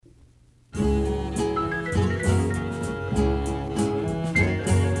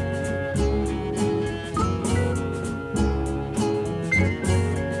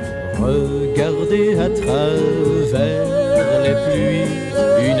Regardez à travers les pluies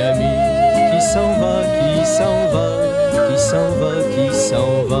une amie qui s'en va, qui s'en va, qui s'en va, qui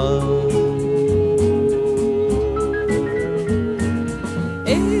s'en va.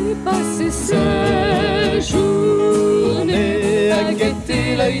 Et passer sa journée à guetter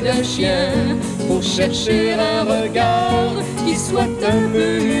l'œil d'un chien pour chercher un regard qui soit un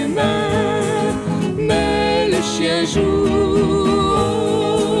peu humain. Mais le chien joue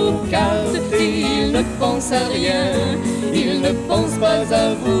aux cartes et il ne pense à rien, il ne pense pas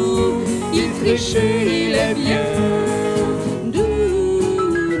à vous, il triche et il est bien.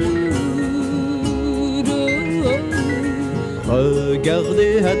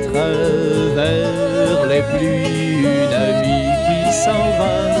 Regardez à travers les pluies une amie qui s'en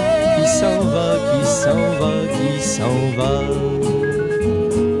va, qui s'en va, qui s'en va, qui s'en va.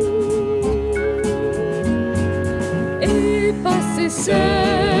 Et passer sa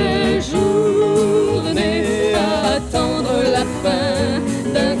journée à attendre la fin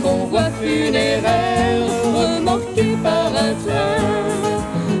d'un convoi funéraire remorqué par un train.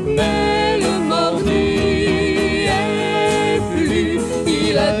 Mais le mordu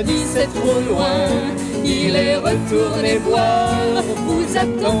il a dit c'est trop loin, il est retourné boire, vous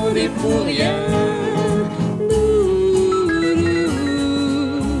attendez pour rien.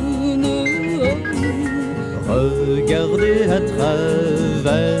 Regardez à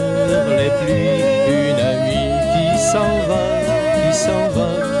travers les pluies une amie qui s'en va, qui s'en va,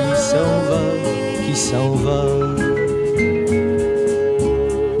 qui s'en va, qui s'en va.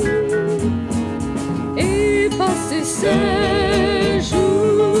 Et passer sa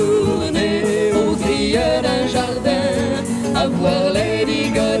à voir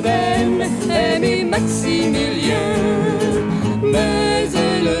Lady Godin, aimer Maximilien. Mais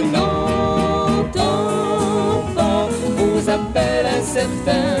elle n'entend pas aux appels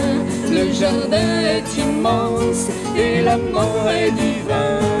incertains. Le jardin est immense et l'amant est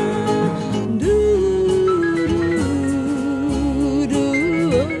divin.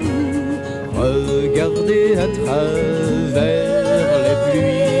 Regardez à travers les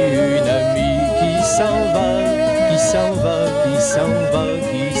pluies une amie qui s'en va, qui s'en va, qui s'en va,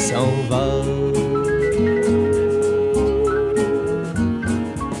 qui s'en va.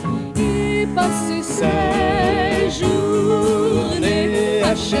 Et passer sa journée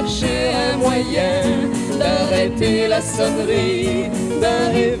à chercher un moyen d'arrêter la sonnerie d'un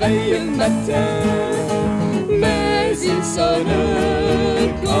réveil matin. Mais il sonne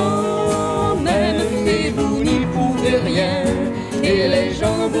quand même et vous n'y pouvez rien. Et les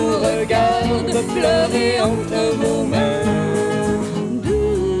gens vous regardent pleurer entre vos mains.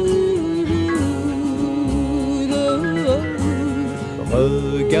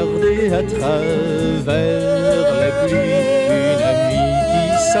 Regardez à travers les pluies une amie qui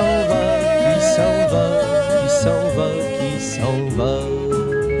s'en va, qui s'en va, qui s'en va, qui s'en va.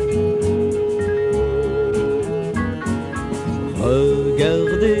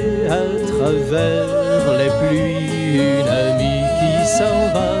 Regardez à travers les pluies une amie qui s'en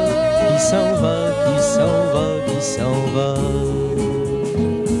va, qui s'en va, qui s'en va, qui s'en va.